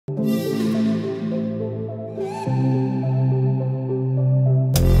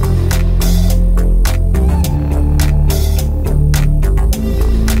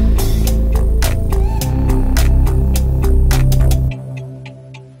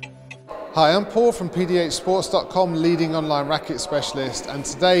Hi, I'm Paul from pdhsports.com, leading online racket specialist, and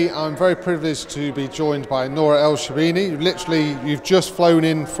today I'm very privileged to be joined by Nour El Sherbini. You've just flown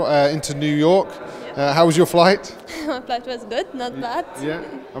in into New York. How was your flight? My flight was good, not bad. Yeah,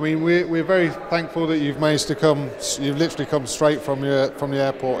 I mean we're very thankful that you've managed to come. You've literally come straight from the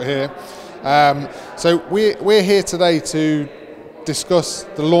airport here. So we're here today to discuss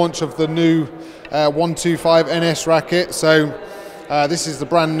the launch of the new 125 NS racket. So this is the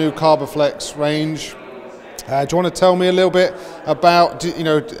brand new Carboflex range. Do you want to tell me a little bit about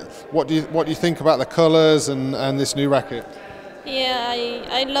what do you think about the colours and this new racket? Yeah,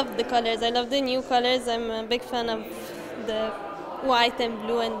 I love the colors. I love the new colors. I'm a big fan of the white and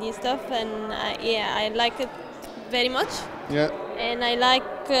blue and these stuff, and I like it very much. Yeah. And I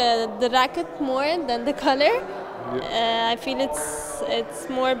like the racket more than the color. Yeah. I feel it's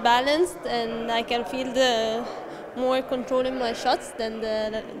more balanced, and I can feel the more control in my shots than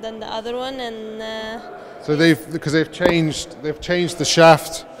the other one. And so they've changed the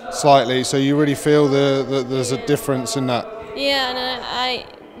shaft slightly, so you really feel there's a difference in that. Yeah,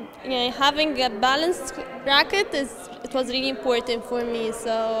 and having a balanced racket it was really important for me.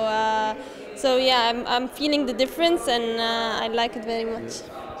 So yeah, I'm feeling the difference, and I like it very much.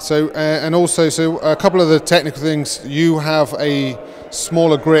 So and also, a couple of the technical things. You have a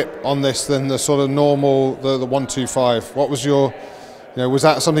smaller grip on this than the sort of normal the 125. What was your, was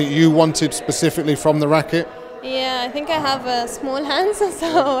that something you wanted specifically from the racket? Yeah, I think I have small hands,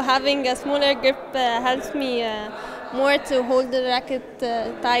 so having a smaller grip helps me more to hold the racket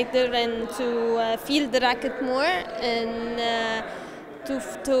tighter and to feel the racket more, and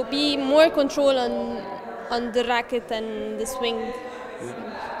to be more control on the racket and the swing.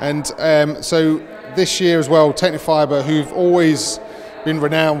 And so this year as well, Tecnifibre, who've always been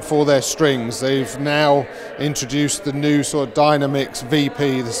renowned for their strings, they've now introduced the new sort of Dynamics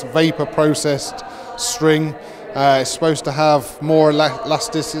VP, this vapor processed string. It's supposed to have more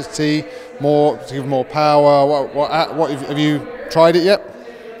elasticity, to give more power. What have you tried it yet?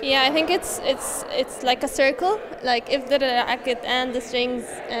 Yeah, I think it's like a circle. Like if the racket and the strings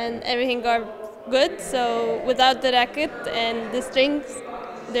and everything are good, so without the racket and the strings,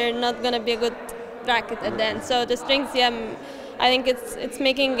 they're not gonna be a good racket at the end. So the strings, I think it's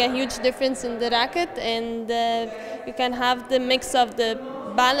making a huge difference in the racket, and you can have the mix of the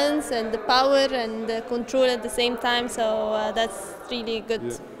balance and the power and the control at the same time. So that's really good.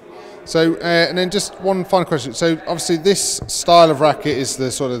 Yeah. So and then just one final question. So obviously this style of racket is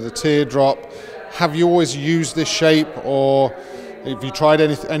the sort of the teardrop. Have you always used this shape, or have you tried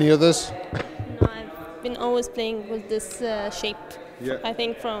any others? No, I've been always playing with this shape. Yeah. I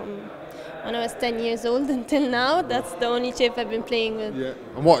think from when I was 10 years old until now, that's the only shape I've been playing with. Yeah.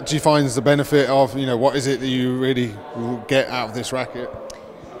 And what do you find is the benefit of, what is it that you really get out of this racket?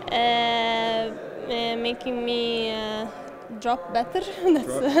 Making me drop better.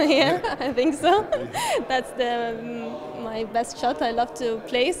 Yeah, I think so. That's my best shot. I love to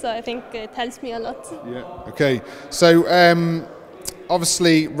play, so I think it helps me a lot. Yeah. Okay. So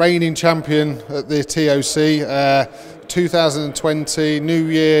obviously reigning champion at the TOC. 2020, new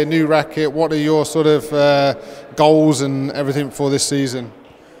year, new racket. What are your sort of goals and everything for this season?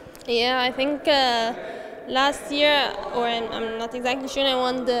 Yeah, I think last year, or I'm not exactly sure, I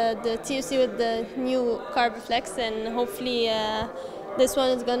won the TOC with the new Carboflex, and hopefully this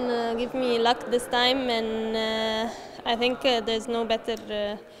one is gonna give me luck this time. And I think there's no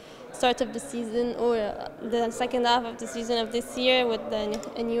better start of the season, or the second half of the season of this year, with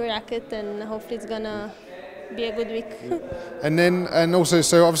a new racket, and hopefully it's gonna be a good week. And also,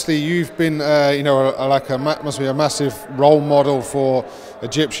 so obviously you've been must be a massive role model for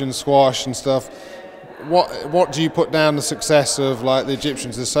Egyptian squash and stuff. What do you put down the success of like the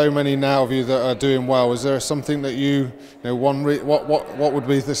Egyptians? There's so many now of you that are doing well. Is there something that what would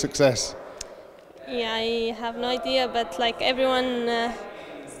be the success? Yeah, I have no idea, but like everyone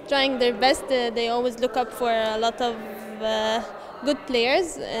is trying their best. They always look up for a lot of good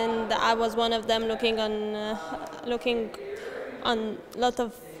players, and I was one of them, looking on a lot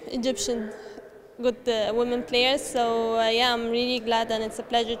of Egyptian good women players. So yeah, I'm really glad, and it's a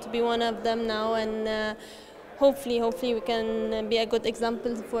pleasure to be one of them now, and hopefully we can be a good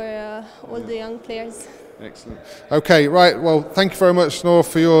example for all the young players. Excellent. Okay, right. Well, thank you very much, Nour,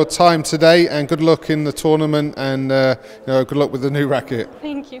 for your time today, and good luck in the tournament, and good luck with the new racket.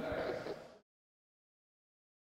 Thank you.